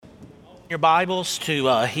Your Bibles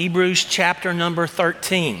to Hebrews chapter number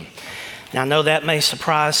 13. Now, I know that may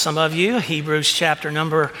surprise some of you, Hebrews chapter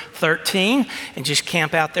number 13, and just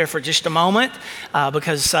camp out there for just a moment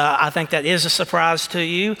because I think that is a surprise to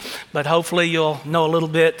you, but hopefully you'll know a little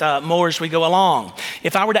bit more as we go along.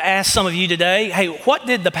 If I were to ask some of you today, hey, what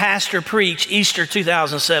did the pastor preach Easter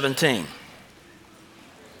 2017?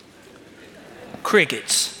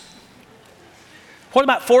 Crickets. What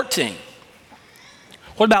about 14?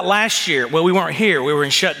 What about last year? Well, we weren't here. We were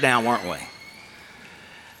in shutdown, weren't we?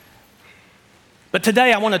 But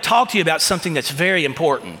today I want to talk to you about something that's very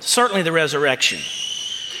important, certainly the resurrection.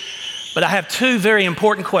 But I have two very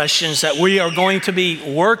important questions that we are going to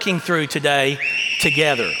be working through today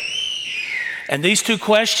together. And these two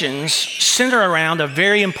questions center around a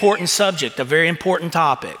very important subject, a very important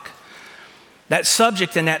topic. That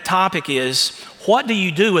subject and that topic is, what do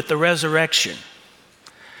you do with the resurrection?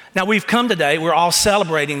 Now, we've come today, we're all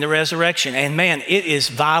celebrating the resurrection, and man, it is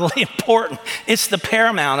vitally important. It's the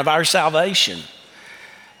paramount of our salvation.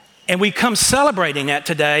 And we come celebrating that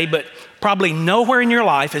today, but probably nowhere in your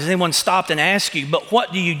life has anyone stopped and asked you, but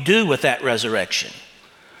what do you do with that resurrection?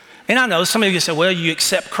 And I know some of you say, well, you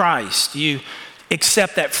accept Christ. You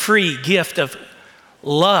accept that free gift of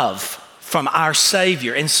love from our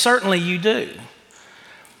Savior, and certainly you do.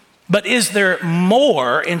 But is there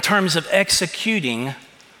more in terms of executing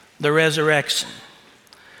the resurrection?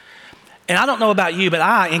 And I don't know about you, but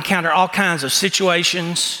I encounter all kinds of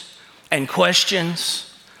situations and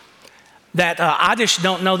questions that I just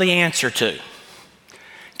don't know the answer to.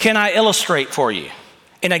 Can I illustrate for you?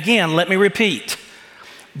 And again, let me repeat.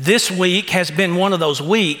 This week has been one of those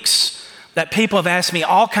weeks that people have asked me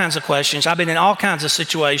all kinds of questions. I've been in all kinds of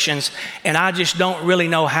situations, and I just don't really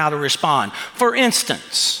know how to respond. For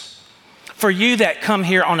instance, for you that come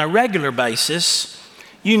here on a regular basis,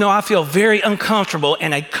 you know I feel very uncomfortable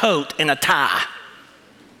in a coat and a tie.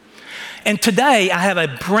 And today I have a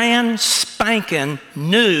brand spanking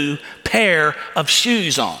new pair of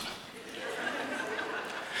shoes on.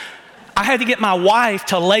 I had to get my wife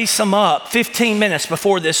to lace them up 15 minutes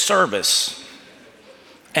before this service.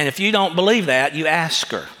 And if you don't believe that, you ask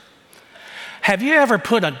her. Have you ever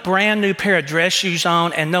put a brand new pair of dress shoes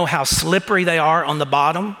on and know how slippery they are on the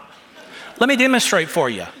bottom? Let me demonstrate for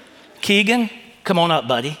you. Keegan, come on up,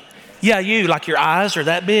 buddy. Yeah, you, like your eyes are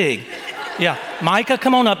that big. Yeah, Micah,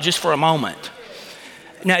 come on up just for a moment.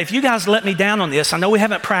 Now, if you guys let me down on this, I know we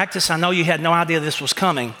haven't practiced. I know you had no idea this was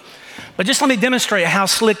coming. But just let me demonstrate how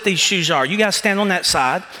slick these shoes are. You guys stand on that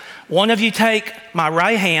side. One of you take my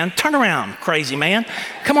right hand. Turn around, crazy man.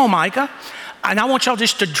 Come on, Micah. And I want y'all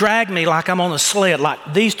just to drag me like I'm on a sled,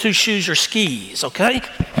 like these two shoes are skis, okay?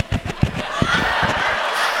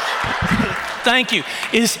 Thank you.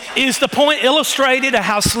 Is the point illustrated of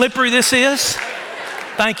how slippery this is?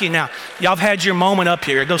 Thank you. Now, y'all have had your moment up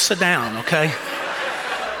here. Go sit down, okay?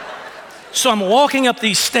 So I'm walking up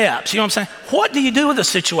these steps. You know what I'm saying? What do you do with a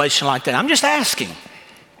situation like that? I'm just asking.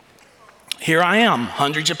 Here I am,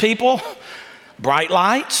 hundreds of people, bright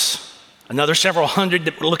lights, another several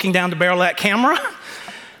hundred looking down the barrel of that camera.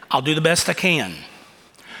 I'll do the best I can.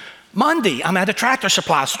 Monday, I'm at a Tractor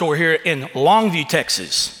Supply store here in Longview,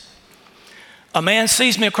 Texas. A man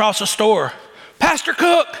sees me across the store. Pastor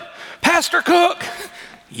Cook, Pastor Cook.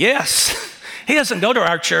 Yes, he doesn't go to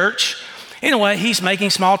our church. Anyway, he's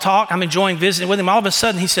making small talk. I'm enjoying visiting with him. All of a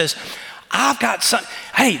sudden he says, I've got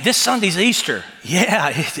hey, this Sunday's Easter. Yeah,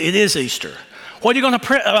 it is Easter. What are you going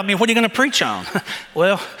to preach on?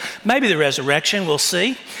 Well, maybe the resurrection, we'll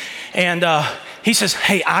see. And he says,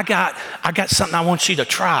 hey, I got something I want you to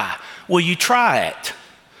try. Will you try it?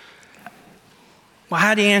 Well,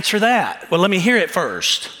 how do you answer that? Well, let me hear it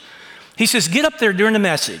first. He says, get up there during the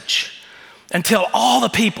message and tell all the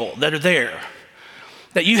people that are there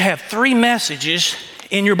that you have 3 messages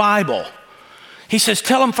in your Bible. He says,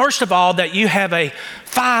 tell them first of all that you have a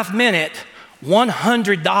 5-minute,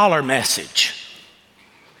 $100 message.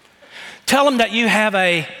 Tell them that you have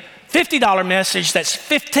a $50 message that's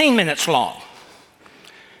 15 minutes long.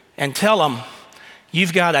 And tell them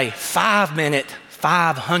you've got a 5-minute,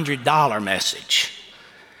 $500 message.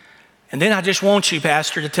 And then I just want you,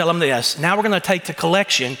 Pastor, to tell them this. Now we're going to take the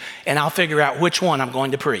collection, and I'll figure out which one I'm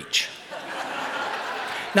going to preach.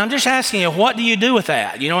 Now I'm just asking you, what do you do with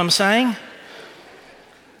that? You know what I'm saying?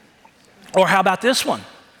 Or how about this one?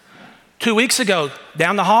 2 weeks ago,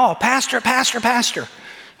 down the hall, Pastor,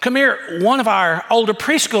 come here. One of our older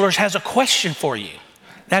preschoolers has a question for you.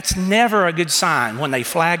 That's never a good sign when they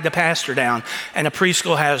flag the pastor down and a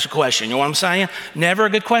preschool has a question. You know what I'm saying? Never a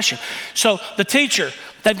good question. So the teacher,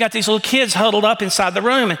 they've got these little kids huddled up inside the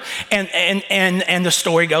room, and the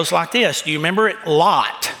story goes like this. Do you remember it?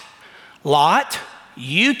 Lot. Lot,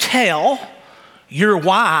 you tell your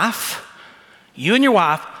wife, you and your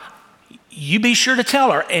wife, you be sure to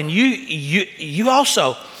tell her, and you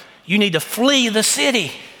also, you need to flee the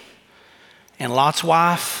city. And Lot's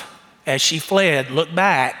wife, as she fled, looked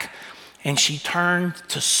back, and she turned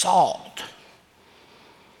to salt.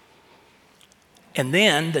 And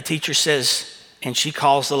then the teacher says, and she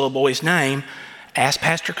calls the little boy's name, ask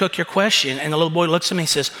Pastor Cook your question, and the little boy looks at me and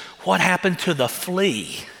says, what happened to the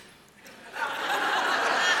flea?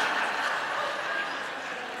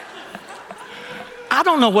 I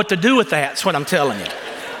don't know what to do with that, that's what I'm telling you.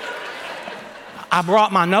 I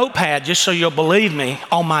brought my notepad, just so you'll believe me,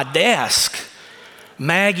 on my desk.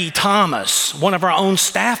 Maggie Thomas, one of our own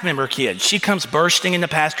staff member kids, she comes bursting into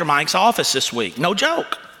Pastor Mike's office this week, no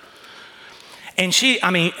joke. And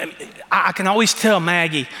I can always tell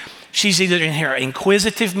Maggie, she's either in her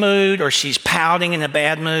inquisitive mood or she's pouting in a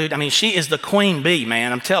bad mood. I mean, she is the queen bee,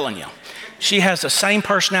 man, I'm telling you. She has the same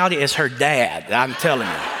personality as her dad, I'm telling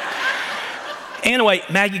you. Anyway,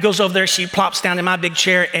 Maggie goes over there, she plops down in my big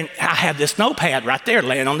chair, and I have this notepad right there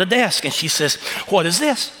laying on the desk, and she says, what is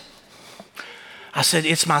this? I said,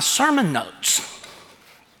 it's my sermon notes.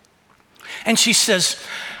 And she says,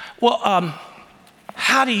 well,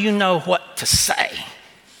 how do you know what to say?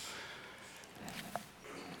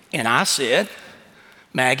 And I said,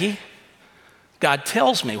 Maggie, God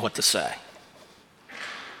tells me what to say.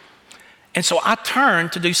 And so I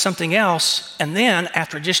turned to do something else, and then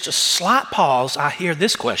after just a slight pause, I hear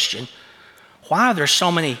this question: why are there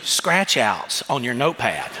so many scratch outs on your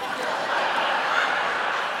notepad?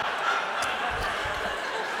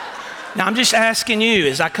 Now I'm just asking you,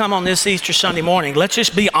 as I come on this Easter Sunday morning, let's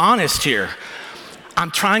just be honest here.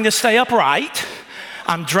 I'm trying to stay upright,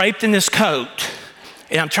 I'm draped in this coat,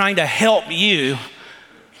 and I'm trying to help you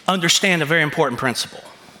understand a very important principle.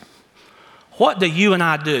 What do you and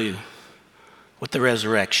I do with the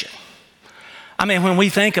resurrection? I mean, when we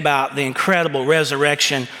think about the incredible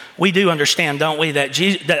resurrection, we do understand, don't we,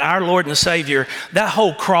 that our Lord and Savior, that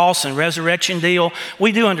whole cross and resurrection deal,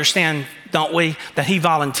 we do understand, don't we, that he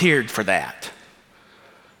volunteered for that.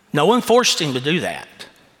 No one forced him to do that.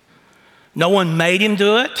 No one made him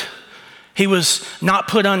do it. He was not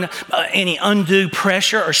put under any undue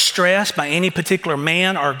pressure or stress by any particular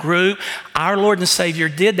man or group. Our Lord and Savior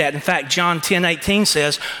did that. In fact, John 10:18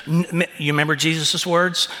 says, you remember Jesus'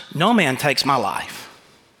 words? No man takes my life.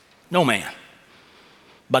 No man.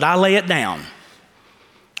 But I lay it down.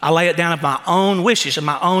 I lay it down of my own wishes, of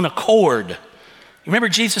my own accord. You remember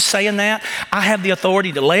Jesus saying that? I have the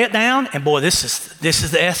authority to lay it down, and boy, this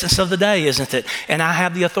is the essence of the day, isn't it? And I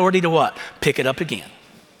have the authority to what? Pick it up again.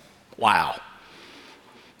 Wow.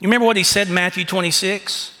 You remember what he said in Matthew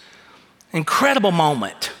 26? Incredible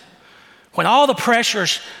moment. When all the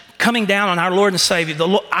pressure's coming down on our Lord and Savior,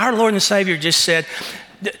 our Lord and Savior just said,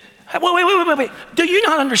 wait. Do you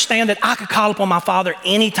not understand that I could call upon my Father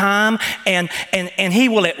anytime and he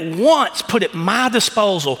will at once put at my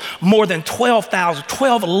disposal more than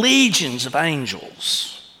 12 legions of angels?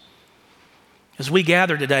 As we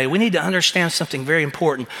gather today, we need to understand something very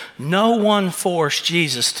important. No one forced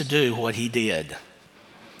Jesus to do what he did.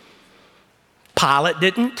 Pilate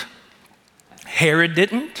didn't. Herod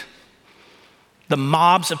didn't. The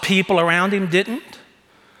mobs of people around him didn't.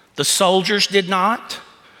 The soldiers did not.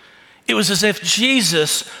 It was as if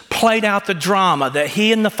Jesus played out the drama that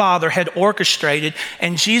he and the Father had orchestrated,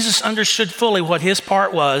 and Jesus understood fully what his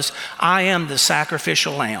part was. I am the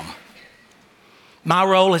sacrificial lamb. My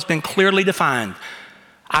role has been clearly defined.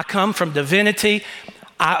 I come from divinity.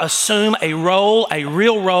 I assume a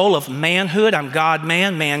real role of manhood. I'm God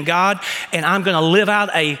man, man God, and I'm going to live out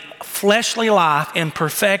a fleshly life in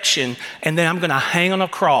perfection, and then I'm going to hang on a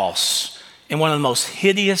cross in one of the most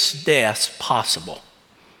hideous deaths possible.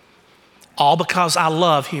 All because I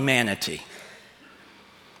love humanity.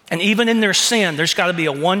 And even in their sin, there's got to be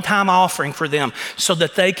a one-time offering for them so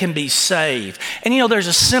that they can be saved. And you know, there's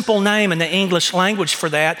a simple name in the English language for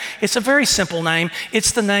that. It's a very simple name.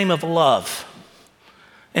 It's the name of love.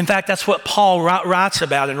 In fact, that's what Paul writes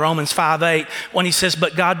about in Romans 5:8 when he says,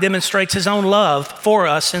 but God demonstrates his own love for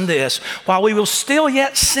us in this: while we were still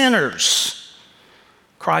yet sinners,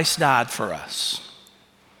 Christ died for us.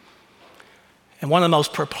 And one of the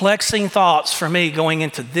most perplexing thoughts for me going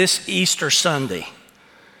into this Easter Sunday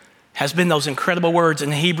has been those incredible words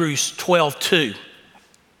in Hebrews 12:2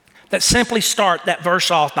 that simply start that verse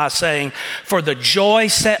off by saying, for the joy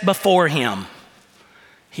set before him,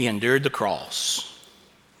 he endured the cross.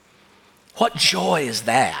 What joy is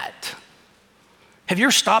that? Have you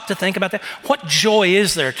ever stopped to think about that? What joy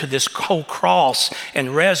is there to this whole cross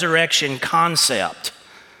and resurrection concept?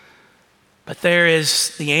 But there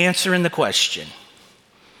is the answer in the question.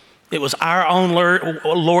 It was our own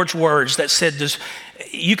Lord's words that said,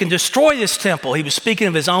 you can destroy this temple. He was speaking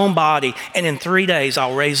of his own body, and in 3 days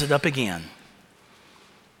I'll raise it up again.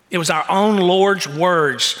 It was our own Lord's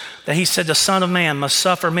words that he said the Son of Man must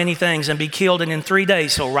suffer many things and be killed, and in 3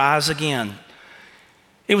 days he'll rise again.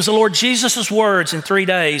 It was the Lord Jesus' words, in 3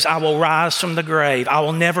 days I will rise from the grave. I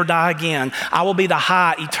will never die again. I will be the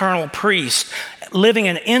high eternal priest, living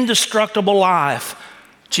an indestructible life.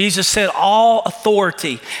 Jesus said, all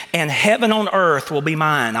authority and heaven on earth will be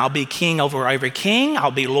mine. I'll be king over every king.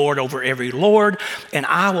 I'll be Lord over every Lord, and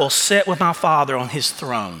I will sit with my Father on his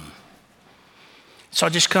throne. So I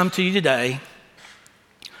just come to you today.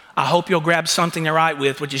 I hope you'll grab something to write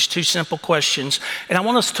with just 2 simple questions. And I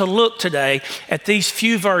want us to look today at these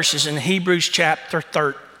few verses in Hebrews chapter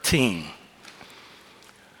 13.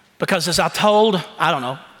 Because as I told,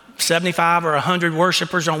 75 or 100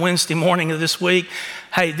 worshipers on Wednesday morning of this week,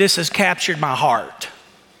 hey, this has captured my heart.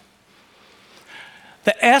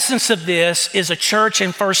 The essence of this is a church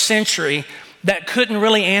in first century that couldn't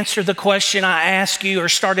really answer the question I asked you or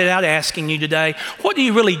started out asking you today. What do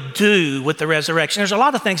you really do with the resurrection? There's a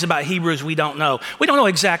lot of things about Hebrews we don't know. We don't know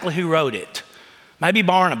exactly who wrote it. Maybe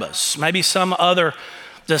Barnabas, maybe some other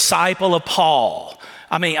disciple of Paul.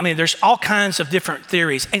 I mean, there's all kinds of different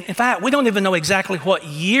theories. And in fact, we don't even know exactly what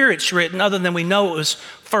year it's written, other than we know it was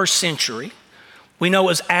first century. We know it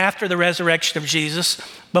was after the resurrection of Jesus,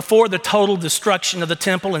 before the total destruction of the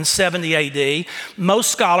temple in 70 AD.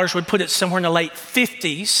 Most scholars would put it somewhere in the late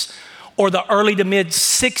 50s or the early to mid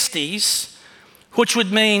 60s, which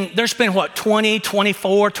would mean there's been 20,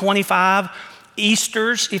 24, 25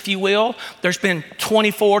 Easters, if you will. There's been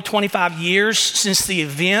 24, 25 years since the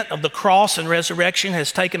event of the cross and resurrection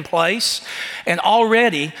has taken place. And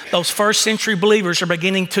already those first century believers are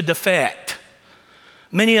beginning to defect.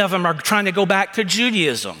 Many of them are trying to go back to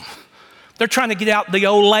Judaism. They're trying to get out the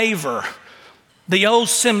old laver, the old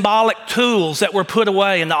symbolic tools that were put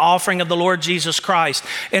away in the offering of the Lord Jesus Christ.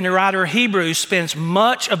 And the writer of Hebrews spends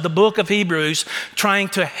much of the book of Hebrews trying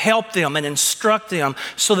to help them and instruct them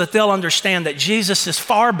so that they'll understand that Jesus is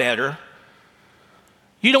far better.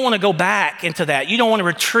 You don't want to go back into that. You don't want to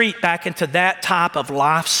retreat back into that type of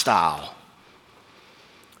lifestyle.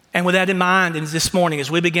 And with that in mind, and this morning,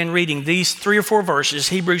 as we begin reading these 3 or 4 verses,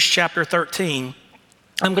 Hebrews chapter 13,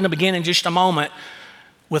 I'm going to begin in just a moment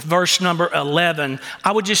with verse number 11.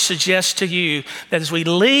 I would just suggest to you that as we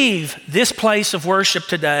leave this place of worship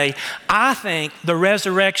today, I think the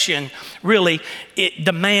resurrection really, it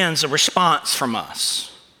demands a response from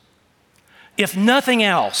us. If nothing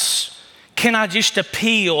else, can I just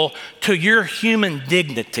appeal to your human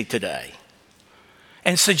dignity today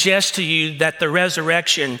and suggest to you that the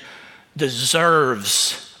resurrection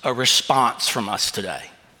deserves a response from us today?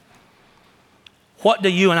 What do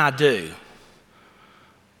you and I do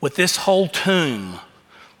with this whole tomb,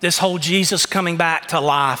 this whole Jesus coming back to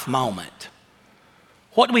life moment?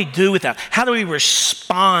 What do we do with that? How do we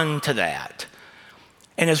respond to that?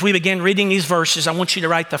 And as we begin reading these verses, I want you to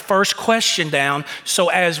write the first question down, so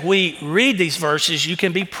as we read these verses, you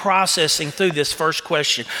can be processing through this first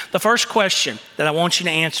question. The first question that I want you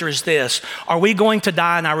to answer is this: are we going to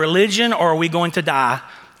die in our religion, or are we going to die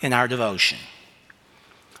in our devotion?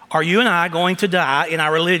 Are you and I going to die in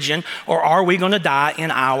our religion, or are we going to die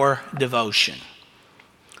in our devotion?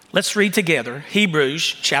 Let's read together Hebrews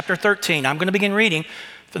chapter 13. I'm going to begin reading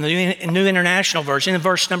from the New International Version in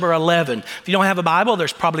verse number 11. If you don't have a Bible,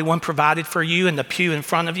 there's probably one provided for you in the pew in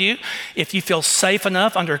front of you. If you feel safe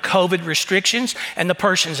enough under COVID restrictions and the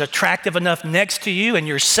person's attractive enough next to you and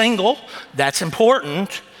you're single, that's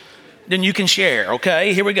important, then you can share,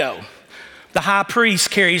 okay? Here we go. The high priest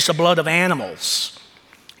carries the blood of animals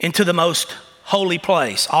into the most holy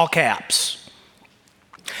place, all caps,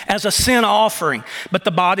 as a sin offering, but the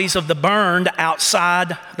bodies of the burned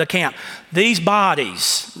outside the camp. These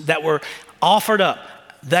bodies that were offered up,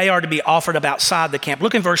 they are to be offered up outside the camp.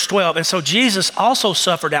 Look in verse 12. And so Jesus also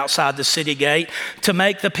suffered outside the city gate to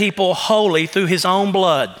make the people holy through his own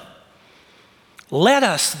blood. Let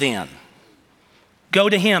us then go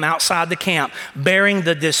to him outside the camp, bearing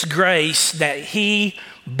the disgrace that he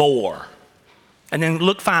bore. And then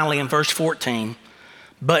look finally in verse 14.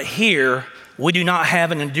 But here we do not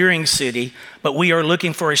have an enduring city, but we are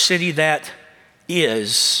looking for a city that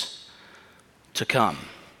is to come.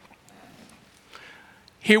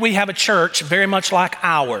 Here we have a church very much like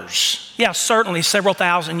ours. Yeah, certainly several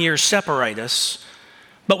thousand years separate us,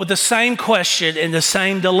 but with the same question and the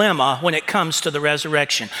same dilemma when it comes to the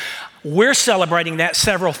resurrection. We're celebrating that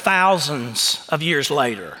several thousands of years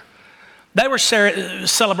later. They were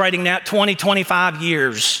celebrating that 20, 25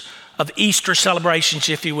 years of Easter celebrations,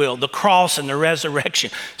 if you will, the cross and the resurrection.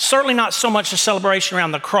 Certainly not so much a celebration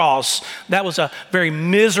around the cross. That was a very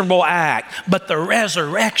miserable act. But the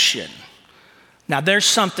resurrection, now there's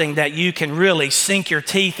something that you can really sink your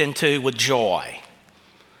teeth into with joy.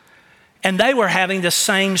 And they were having the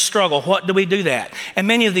same struggle. What do we do that? And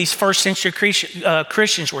many of these first century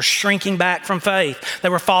Christians were shrinking back from faith. They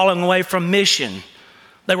were falling away from mission.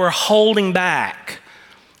 They were holding back.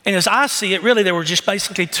 And as I see it, really there were just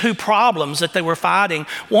basically two problems that they were fighting.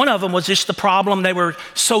 One of them was just the problem they were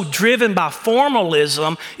so driven by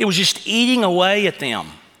formalism, it was just eating away at them.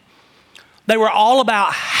 They were all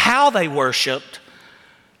about how they worshiped,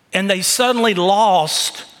 and they suddenly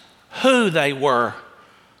lost who they were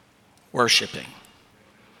worshiping.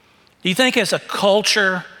 Do you think as a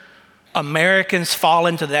culture, Americans fall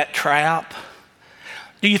into that trap?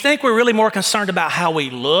 Do you think we're really more concerned about how we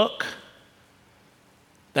look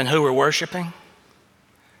than who we're worshiping?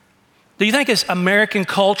 Do you think as American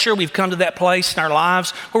culture, we've come to that place in our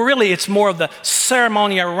lives where really it's more of the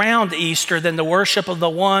ceremony around Easter than the worship of the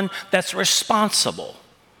one that's responsible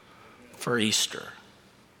for Easter?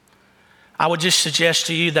 I would just suggest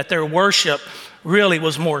to you that their worship really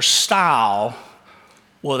was more style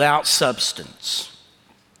without substance.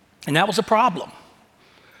 And that was a problem.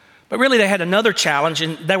 But really they had another challenge,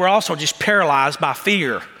 and they were also just paralyzed by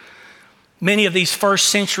fear. Many of these first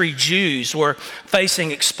century Jews were facing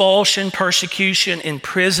expulsion, persecution,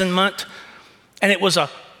 imprisonment, and it was a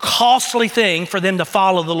costly thing for them to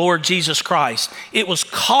follow the Lord Jesus Christ. It was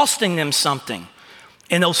costing them something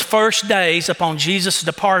in those first days upon Jesus'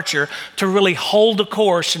 departure to really hold the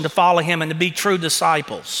course and to follow him and to be true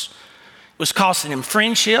disciples. It was costing them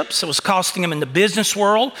friendships. It was costing them in the business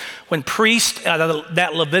world when priests out of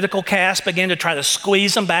that Levitical caste began to try to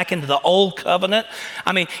squeeze them back into the old covenant.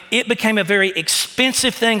 I mean, it became a very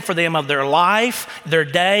expensive thing for them of their life, their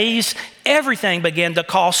days. Everything began to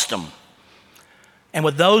cost them. And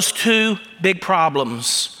with those two big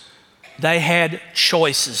problems, they had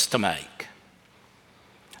choices to make.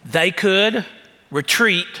 They could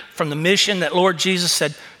retreat from the mission that Lord Jesus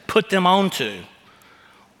had put them onto,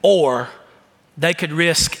 or they could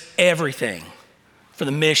risk everything for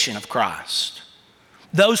the mission of Christ.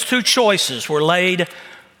 Those two choices were laid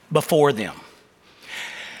before them.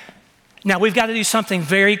 Now, we've got to do something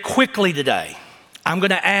very quickly today. I'm going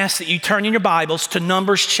to ask that you turn in your Bibles to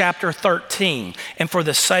Numbers chapter 13. And for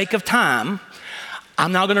the sake of time,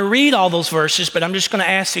 I'm not going to read all those verses, but I'm just going to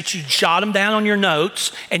ask that you jot them down on your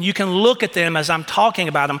notes, and you can look at them as I'm talking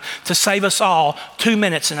about them to save us all 2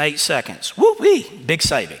 minutes and 8 seconds. Woo-wee, big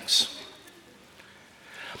savings.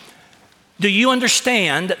 Do you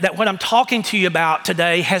understand that what I'm talking to you about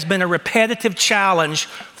today has been a repetitive challenge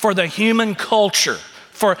for the human culture,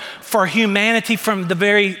 for humanity from the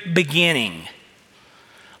very beginning?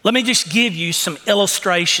 Let me just give you some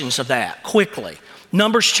illustrations of that quickly.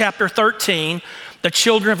 Numbers chapter 13, the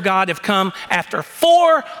children of God have come after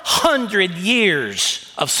 400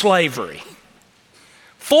 years of slavery.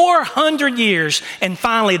 400 years, and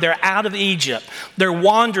finally they're out of Egypt. They're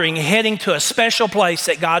wandering, heading to a special place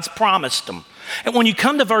that God's promised them. And when you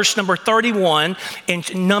come to verse number 31 in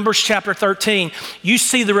Numbers chapter 13, you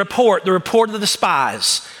see the report of the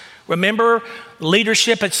spies. Remember,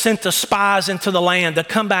 leadership had sent the spies into the land to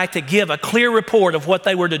come back to give a clear report of what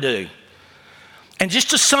they were to do. And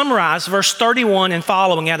just to summarize verse 31 and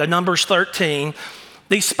following out of Numbers 13,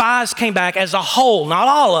 these spies came back as a whole, not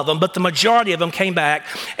all of them, but the majority of them came back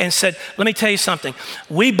and said, let me tell you something,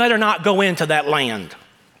 we better not go into that land.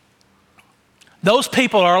 Those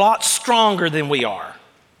people are a lot stronger than we are.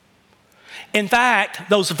 In fact,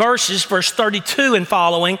 those verses, verse 32 and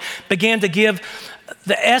following, began to give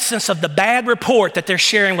the essence of the bad report that they're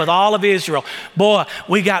sharing with all of Israel. Boy,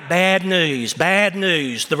 we got bad news.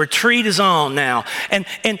 The retreat is on now. And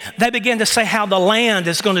they begin to say how the land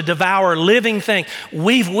is going to devour living things.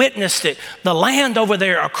 We've witnessed it. The land over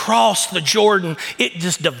there across the Jordan, it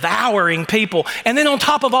just devouring people. And then on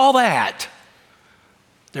top of all that,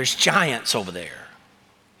 there's giants over there.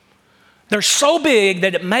 They're so big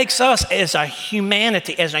that it makes us as a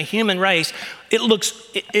humanity, as a human race,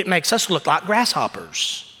 it makes us look like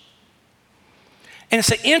grasshoppers. And it's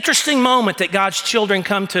an interesting moment that God's children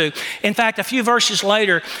come to. In fact, a few verses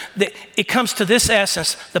later, it comes to this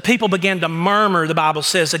essence. The people began to murmur, the Bible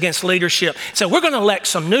says, against leadership. So we're going to elect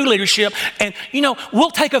some new leadership, and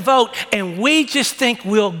we'll take a vote, and we just think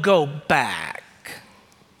we'll go back.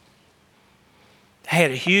 They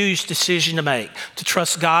had a huge decision to make, to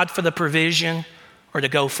trust God for the provision or to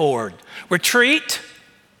go forward. Retreat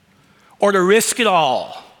or to risk it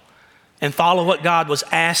all and follow what God was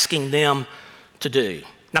asking them to do.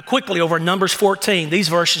 Now quickly over Numbers 14, these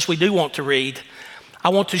verses we do want to read. I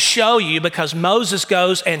want to show you because Moses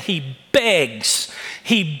goes and he begs.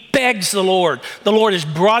 He begs the Lord. The Lord has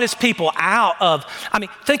brought his people out of,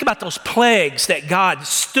 think about those plagues that God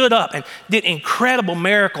stood up and did incredible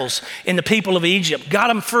miracles in the people of Egypt, got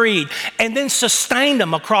them freed, and then sustained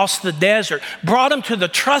them across the desert, brought them to the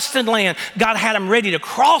trusted land. God had them ready to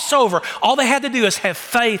cross over. All they had to do is have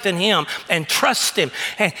faith in him and trust him.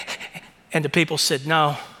 And the people said,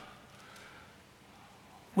 no,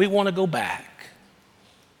 we want to go back.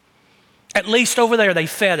 At least over there, they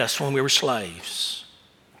fed us when we were slaves.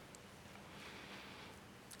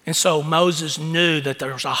 And so Moses knew that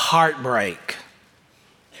there was a heartbreak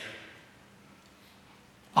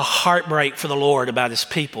for the Lord about his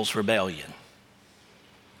people's rebellion.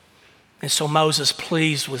 And so Moses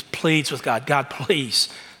pleads with God, God, please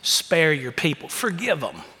spare your people, forgive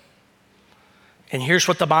them. And here's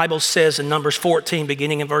what the Bible says in Numbers 14,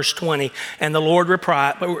 beginning in verse 20. And the Lord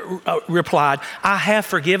replied, I have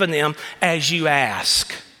forgiven them as you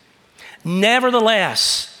ask.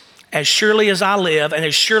 Nevertheless, as surely as I live and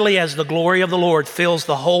as surely as the glory of the Lord fills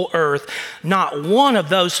the whole earth, not one of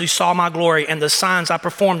those who saw my glory and the signs I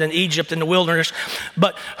performed in Egypt in the wilderness,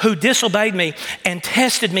 but who disobeyed me and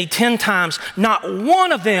tested me 10 times, not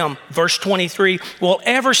one of them, verse 23, will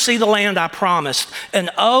ever see the land I promised, an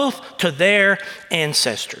oath to their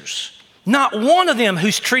ancestors. Not one of them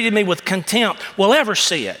who's treated me with contempt will ever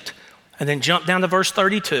see it. And then jump down to verse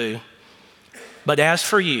 32. But as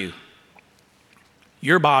for you,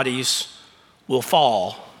 your bodies will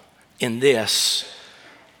fall in this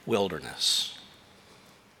wilderness.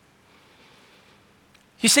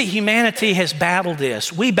 You see, humanity has battled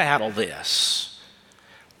this. We battle this.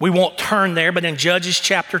 We won't turn there, but in Judges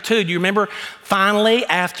chapter 2, do you remember finally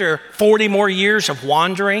after 40 more years of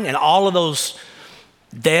wandering and all of those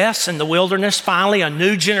deaths in the wilderness, finally a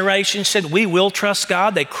new generation said, we will trust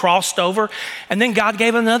God. They crossed over. And then God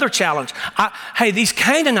gave another challenge. Hey, these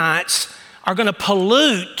Canaanites are going to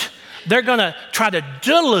pollute, they're going to try to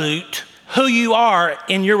dilute who you are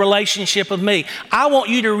in your relationship with me. I want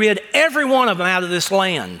you to rid every one of them out of this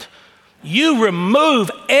land. You remove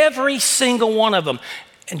every single one of them.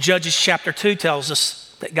 And Judges chapter 2 tells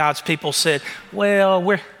us that God's people said, well,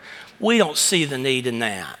 we don't see the need in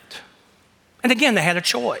that. And again, they had a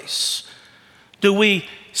choice. Do we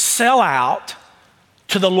sell out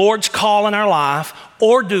to the Lord's call in our life,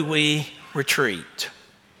 or do we retreat?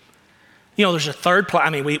 You know, there's a third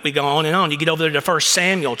place. We go on and on. You get over there to 1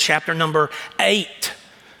 Samuel chapter number 8.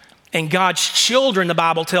 And God's children, the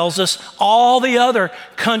Bible tells us, all the other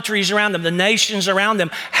countries around them, the nations around them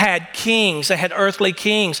had kings. They had earthly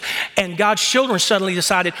kings. And God's children suddenly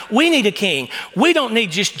decided, we need a king. We don't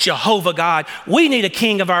need just Jehovah God. We need a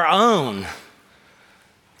king of our own.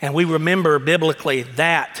 And we remember biblically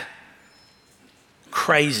that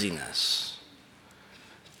craziness.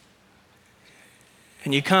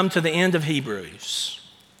 And you come to the end of Hebrews.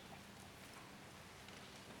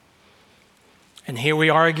 And here we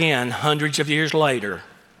are again, hundreds of years later.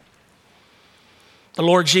 The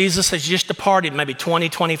Lord Jesus has just departed maybe 20,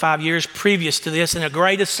 25 years previous to this in a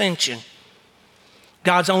great ascension.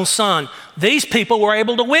 God's own Son. These people were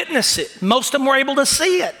able to witness it. Most of them were able to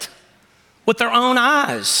see it with their own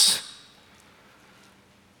eyes.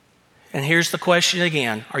 And here's the question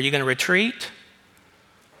again. Are you going to retreat?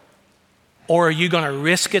 Or are you going to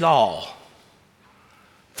risk it all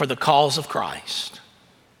for the cause of Christ?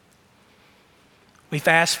 We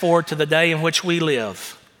fast forward to the day in which we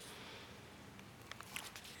live.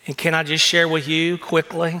 And can I just share with you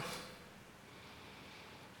quickly?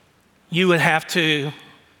 You would have to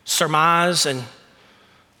surmise and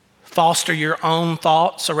foster your own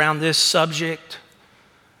thoughts around this subject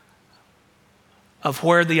of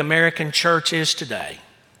where the American church is today.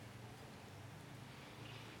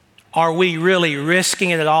 Are we really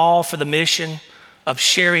risking it all for the mission of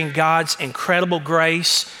sharing God's incredible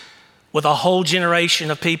grace with a whole generation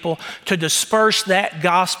of people to disperse that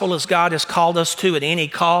gospel as God has called us to at any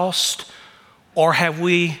cost? Or have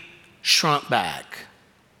we shrunk back?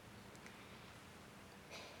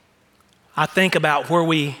 I think about where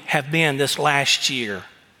we have been this last year.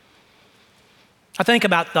 I think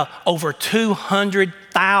about the over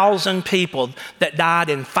 200,000 people that died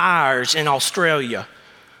in fires in Australia,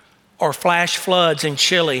 or flash floods in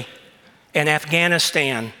Chile and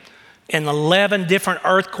Afghanistan, and 11 different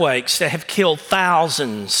earthquakes that have killed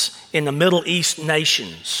thousands in the Middle East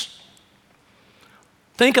nations.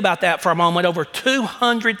 Think about that for a moment. Over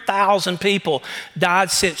 200,000 people died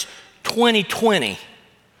since 2020.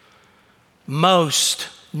 Most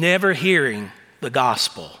never hearing the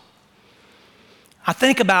gospel. I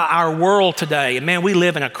think about our world today, and man, we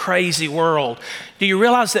live in a crazy world. Do you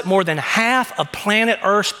realize that more than half of planet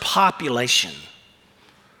Earth's population,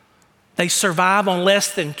 they survive on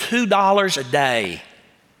less than $2 a day?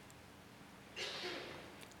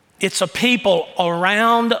 It's a people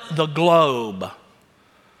around the globe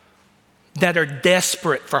that are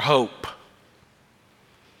desperate for hope.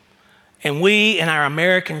 And we in our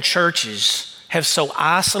American churches have so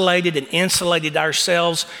isolated and insulated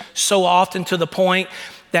ourselves so often to the point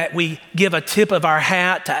that we give a tip of our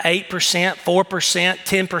hat to 8%, 4%,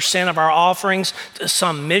 10% of our offerings to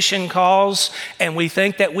some mission cause, and we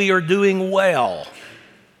think that we are doing well.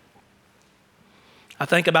 I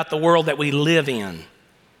think about the world that we live in.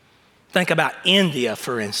 Think about India,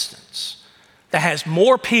 for instance, that has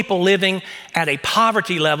more people living at a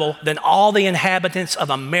poverty level than all the inhabitants of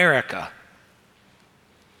America.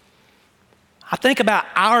 I think about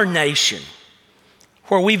our nation,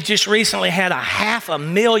 where we've just recently had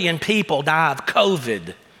 500,000 people die of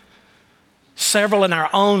COVID. Several in our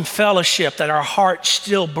own fellowship that our heart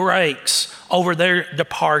still breaks over their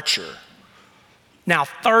departure. Now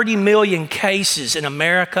 30 million cases in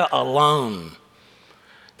America alone.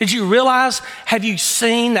 Did you realize, have you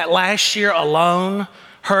seen that last year alone,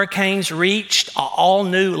 hurricanes reached an all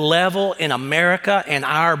new level in America and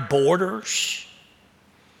our borders?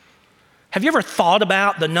 Have you ever thought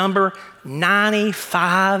about the number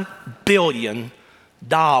 $95 billion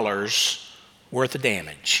worth of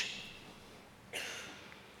damage?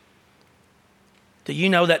 Do you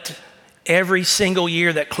know that every single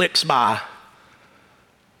year that clicks by,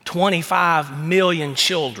 25 million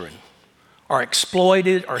children are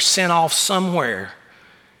exploited or sent off somewhere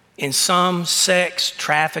in some sex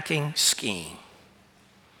trafficking scheme?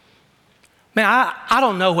 Man, I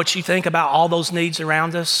don't know what you think about all those needs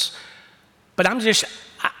around us. But this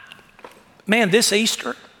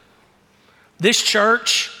Easter, this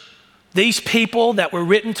church, these people that were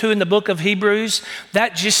written to in the book of Hebrews,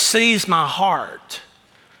 that just seized my heart.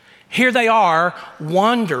 Here they are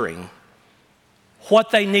wondering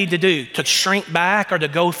what they need to do to shrink back or to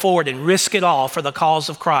go forward and risk it all for the cause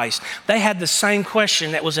of Christ. They had the same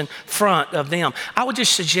question that was in front of them. I would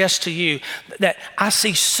just suggest to you that I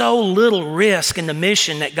see so little risk in the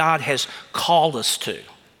mission that God has called us to.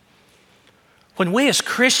 When we as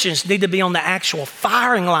Christians need to be on the actual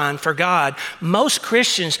firing line for God, most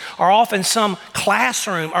Christians are off in some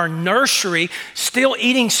classroom or nursery still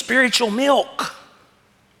eating spiritual milk.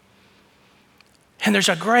 And there's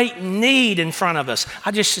a great need in front of us. I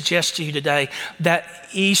just suggest to you today that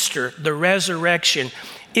Easter, the resurrection,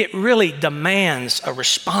 it really demands a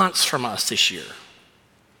response from us this year.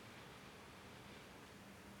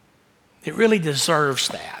 It really deserves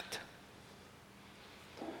that.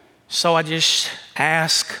 So I just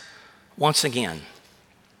ask once again,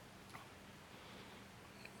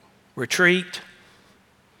 retreat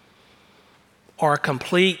or a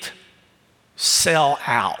complete sell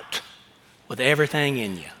out with everything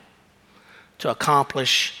in you to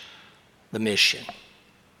accomplish the mission.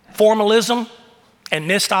 Formalism and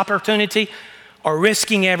missed opportunity or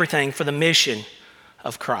risking everything for the mission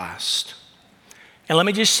of Christ. And let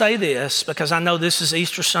me just say this, because I know this is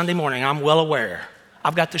Easter Sunday morning, I'm well aware.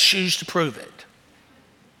 I've got the shoes to prove it.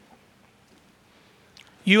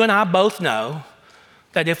 You and I both know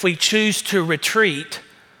that if we choose to retreat,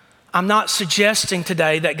 I'm not suggesting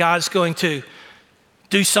today that God's going to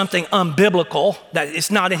do something unbiblical, that it's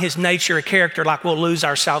not in his nature or character, like we'll lose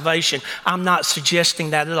our salvation. I'm not suggesting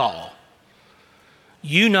that at all.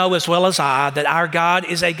 You know as well as I that our God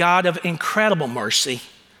is a God of incredible mercy.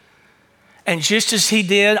 And just as he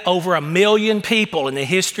did over 1 million people in the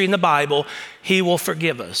history in the Bible, he will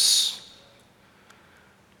forgive us.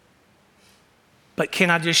 But can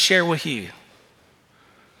I just share with you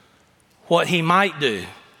what he might do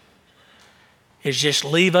is just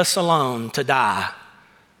leave us alone to die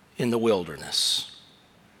in the wilderness.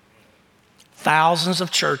 Thousands of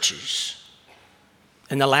churches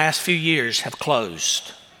in the last few years have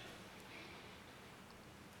closed.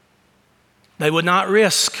 They would not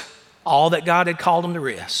risk all that God had called them to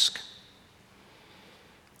risk.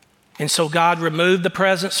 And so God removed the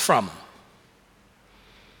presence from them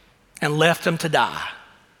and left them to die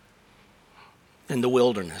in the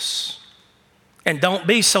wilderness. And don't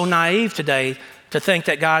be so naive today to think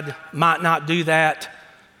that God might not do that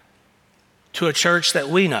to a church that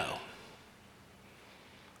we know.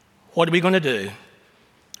 What are we going to do?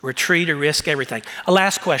 Retreat or risk everything? A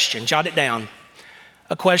last question, jot it down.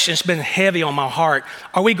 A question that's been heavy on my heart.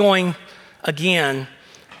 Are we going, again,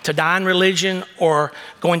 to die in religion or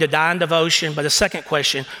going to die in devotion? But the second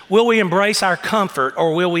question, will we embrace our comfort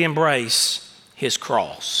or will we embrace his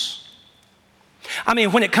cross? I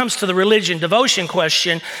mean, when it comes to the religion devotion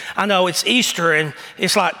question, I know it's Easter and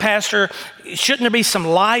it's like, Pastor, shouldn't there be some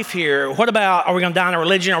life here? What about, are we going to die in our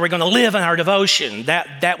religion? Are we going to live in our devotion?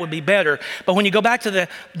 That would be better. But when you go back to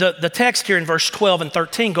the text here in verse 12 and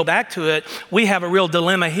 13, go back to it, we have a real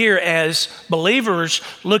dilemma here as believers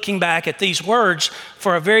looking back at these words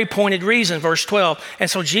for a very pointed reason, verse 12. And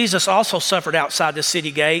so Jesus also suffered outside the city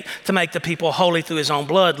gate to make the people holy through his own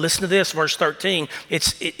blood. Listen to this, verse 13.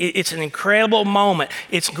 It's an incredible moment.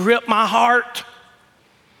 It's gripped my heart.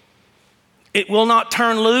 It will not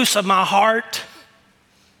turn loose of my heart.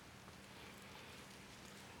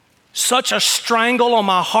 Such a strangle on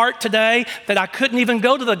my heart today that I couldn't even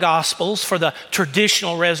go to the Gospels for the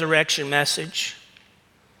traditional resurrection message.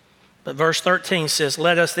 But verse 13 says,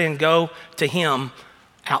 let us then go to him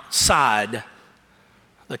outside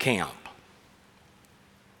the camp.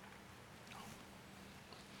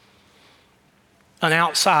 An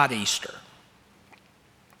outside Easter.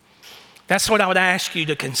 That's what I would ask you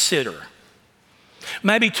to consider.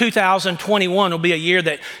 Maybe 2021 will be a year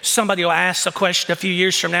that somebody will ask the question a few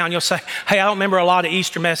years from now and you'll say, hey, I don't remember a lot of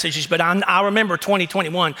Easter messages, but I remember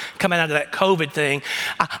 2021 coming out of that COVID thing.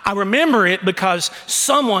 I remember it because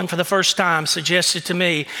someone for the first time suggested to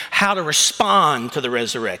me how to respond to the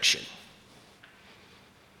resurrection.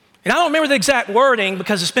 And I don't remember the exact wording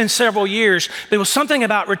because it's been several years, but it was something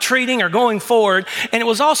about retreating or going forward, and it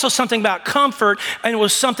was also something about comfort, and it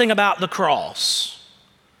was something about the cross.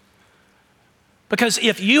 Because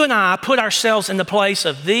if you and I put ourselves in the place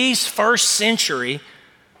of these first century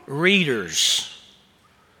readers,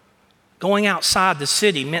 going outside the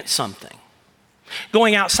city meant something.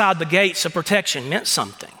 Going outside the gates of protection meant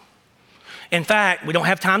something. In fact, we don't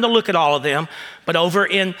have time to look at all of them, but over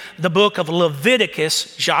in the book of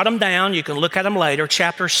Leviticus, jot them down, you can look at them later,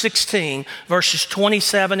 chapter 16, verses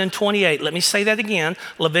 27 and 28. Let me say that again,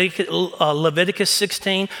 Leviticus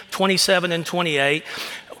 16, 27 and 28.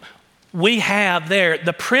 We have there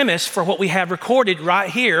the premise for what we have recorded right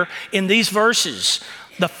here in these verses.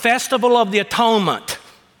 The festival of the atonement.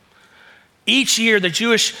 Each year the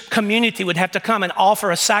Jewish community would have to come and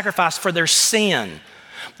offer a sacrifice for their sin.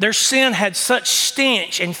 Their sin had such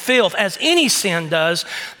stench and filth, as any sin does,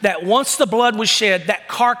 that once the blood was shed, that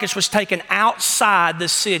carcass was taken outside the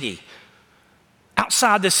city.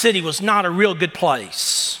 Outside the city was not a real good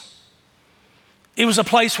place. It was a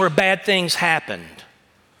place where bad things happened.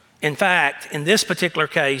 In fact, in this particular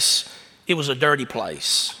case, it was a dirty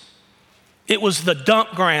place. It was the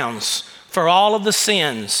dump grounds for all of the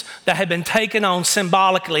sins that had been taken on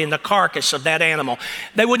symbolically in the carcass of that animal.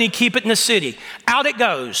 They wouldn't even keep it in the city. Out it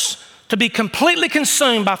goes to be completely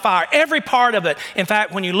consumed by fire, every part of it. In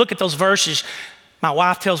fact, when you look at those verses, my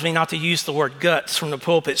wife tells me not to use the word guts from the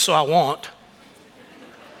pulpit, so I won't.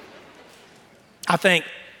 I think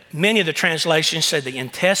many of the translations said the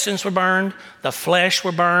intestines were burned, the flesh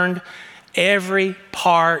were burned. Every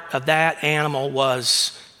part of that animal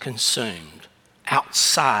was consumed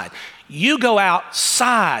outside. You go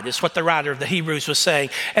outside is what the writer of the Hebrews was saying.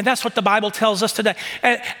 And that's what the Bible tells us today.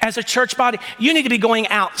 As a church body, you need to be going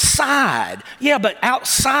outside. Yeah, but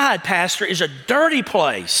outside, Pastor, is a dirty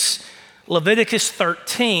place. Leviticus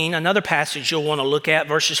 13, another passage you'll want to look at,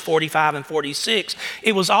 verses 45 and 46.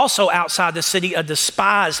 It was also outside the city a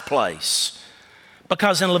despised place.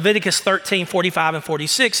 Because in Leviticus 13, 45 and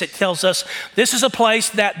 46, it tells us this is a place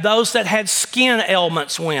that those that had skin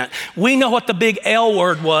ailments went. We know what the big L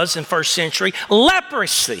word was in first century,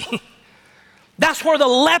 leprosy. That's where the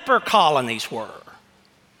leper colonies were.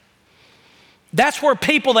 That's where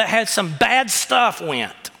people that had some bad stuff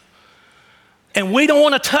went. And we don't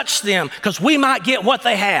want to touch them because we might get what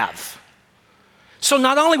they have. So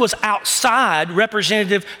not only was outside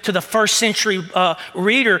representative to the first century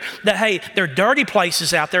reader that, hey, there are dirty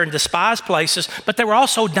places out there and despised places, but there were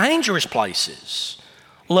also dangerous places.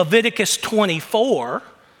 Leviticus 24,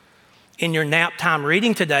 in your nap time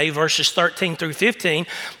reading today, verses 13 through 15,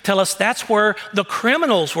 tell us that's where the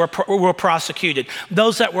criminals were prosecuted.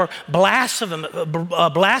 Those that were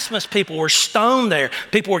blasphemous people were stoned there.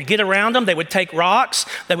 People would get around them. They would take rocks.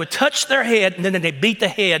 They would touch their head, and then they'd beat the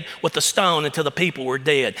head with the stone until the people were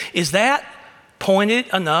dead. Is that pointed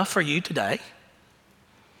enough for you today?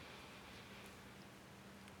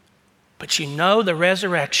 But you know the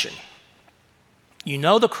resurrection. You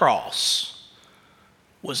know the cross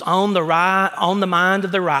was on the mind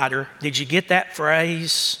of the writer. Did you get that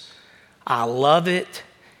phrase? I love it.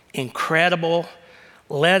 Incredible.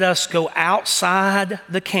 Let us go outside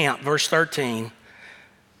the camp, verse 13,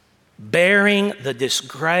 bearing the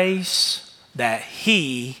disgrace that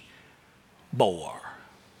he bore.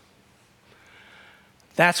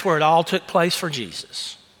 That's where it all took place for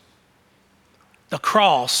Jesus. the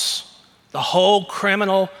cross, the whole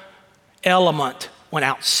criminal element went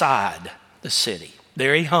outside the city.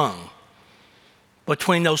 There he hung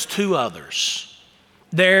between those two others.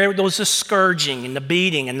 There was the scourging and the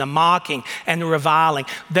beating and the mocking and the reviling.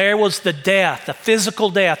 There was the death, the physical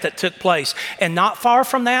death that took place. And not far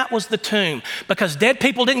from that was the tomb, because dead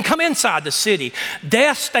people didn't come inside the city.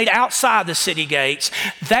 Death stayed outside the city gates.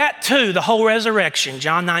 That too, the whole resurrection,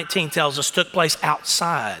 John 19 tells us, took place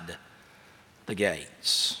outside the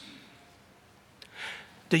gates.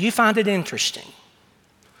 Do you find it interesting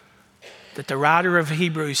that the writer of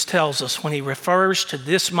Hebrews tells us, when he refers to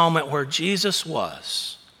this moment where Jesus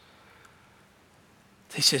was,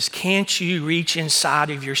 he says, can't you reach inside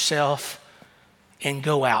of yourself and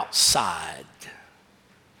go outside?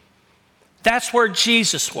 That's where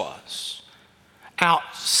Jesus was,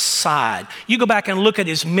 outside. You go back and look at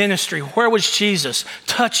his ministry. Where was Jesus?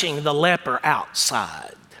 Touching the leper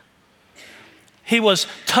outside. He was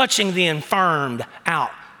touching the infirmed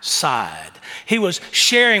outside. He was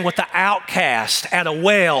sharing with the outcast at a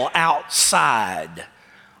well outside.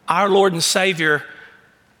 Our Lord and Savior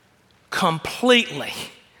completely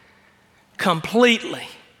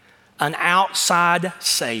an outside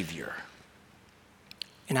Savior.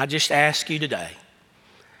 And I just ask you today,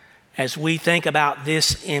 as we think about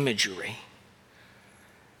this imagery,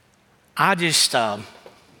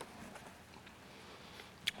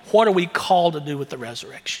 what are we called to do with the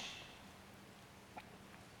resurrection?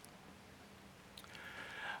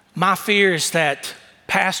 My fear is that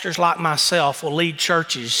pastors like myself will lead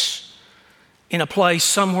churches in a place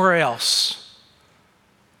somewhere else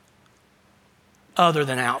other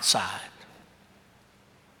than outside.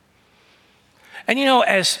 And you know,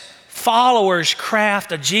 as followers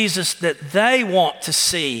craft a Jesus that they want to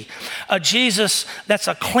see, a Jesus that's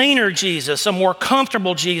a cleaner Jesus, a more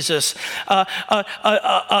comfortable Jesus,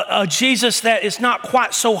 a Jesus that is not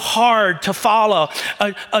quite so hard to follow,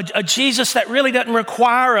 a Jesus that really doesn't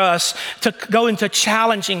require us to go into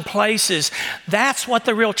challenging places. That's what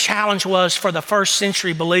the real challenge was for the first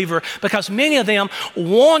century believer, because many of them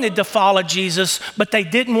wanted to follow Jesus, but they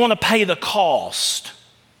didn't want to pay the cost.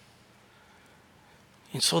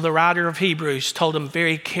 And so the writer of Hebrews told them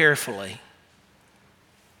very carefully,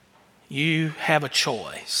 you have a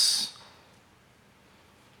choice.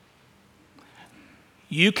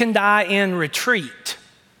 You can die in retreat,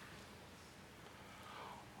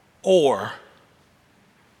 or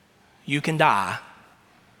you can die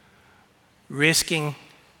risking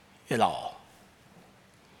it all.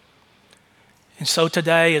 And so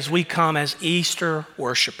today, as we come as Easter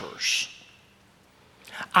worshipers,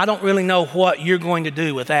 I don't really know what you're going to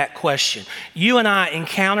do with that question. You and I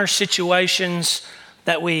encounter situations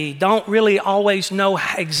that we don't really always know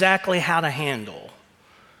exactly how to handle.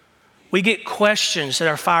 We get questions that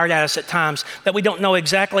are fired at us at times that we don't know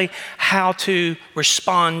exactly how to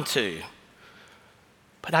respond to.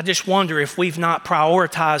 But I just wonder if we've not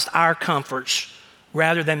prioritized our comforts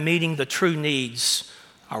rather than meeting the true needs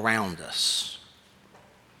around us.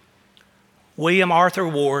 William Arthur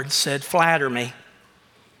Ward said, "Flatter me,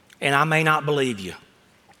 and I may not believe you.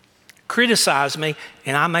 Criticize me,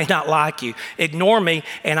 and I may not like you. Ignore me,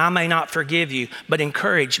 and I may not forgive you. But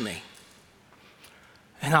encourage me,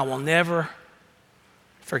 and I will never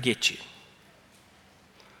forget you."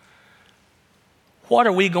 What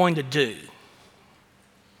are we going to do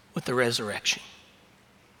with the resurrection?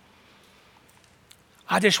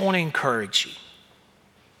 I just want to encourage you.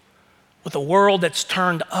 With a world that's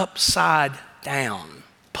turned upside down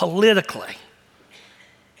politically,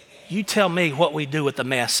 you tell me what we do with the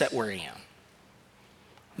mess that we're in.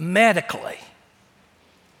 Medically,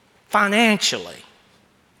 financially,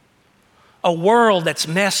 a world that's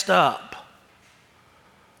messed up,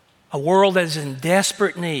 a world that is in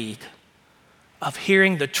desperate need of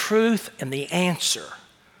hearing the truth and the answer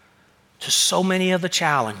to so many of the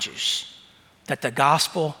challenges that the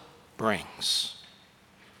gospel brings.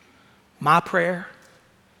 My prayer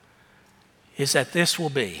is that this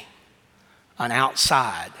will be an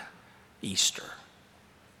outside Easter.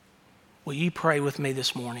 Will you pray with me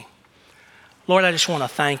this morning? Lord, I just want to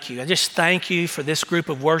thank you. I just thank you for this group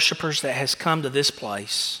of worshipers that has come to this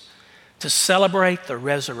place to celebrate the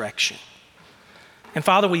resurrection. And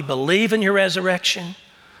Father, we believe in your resurrection.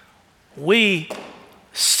 We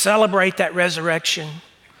celebrate that resurrection.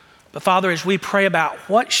 But Father, as we pray about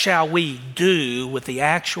what shall we do with the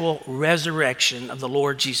actual resurrection of the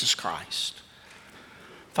Lord Jesus Christ,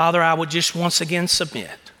 Father, I would just once again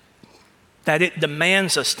submit that it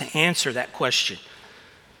demands us to answer that question.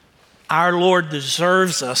 Our Lord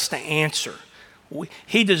deserves us to answer.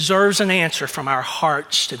 He deserves an answer from our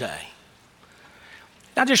hearts today.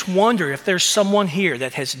 I just wonder if there's someone here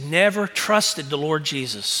that has never trusted the Lord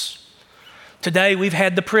Jesus. Today, we've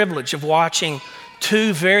had the privilege of watching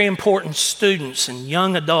two very important students and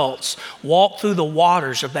young adults walk through the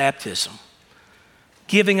waters of baptism,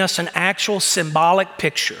 giving us an actual symbolic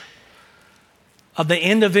picture of the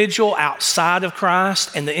individual outside of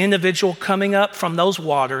Christ and the individual coming up from those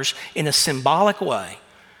waters in a symbolic way,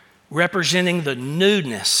 representing the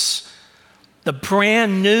newness, the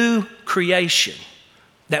brand new creation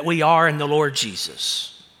that we are in the Lord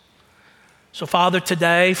Jesus. So, Father,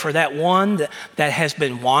 today for that one that has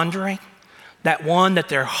been wandering, that one that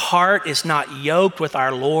their heart is not yoked with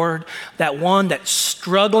our Lord, that one that's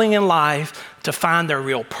struggling in life to find their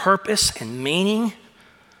real purpose and meaning,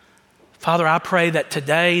 Father, I pray that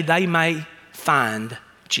today they may find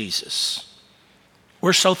Jesus.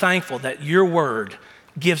 We're so thankful that your word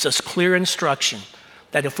gives us clear instruction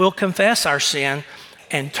that if we'll confess our sin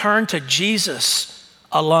and turn to Jesus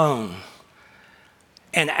alone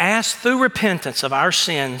and ask through repentance of our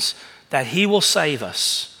sins that he will save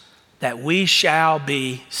us, that we shall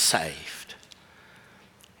be saved.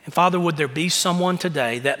 And Father, would there be someone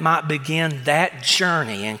today that might begin that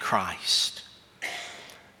journey in Christ?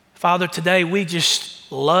 Father, today we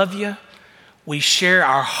just love you. We share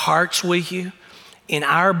our hearts with you. In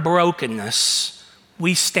our brokenness,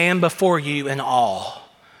 we stand before you in awe.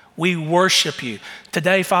 We worship you.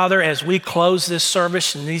 Today, Father, as we close this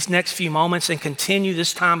service in these next few moments and continue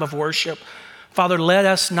this time of worship, Father, let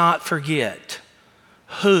us not forget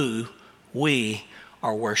who we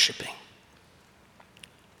are worshiping.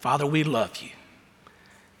 Father, we love you.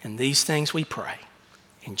 And these things we pray.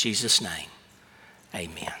 In Jesus' name,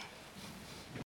 amen.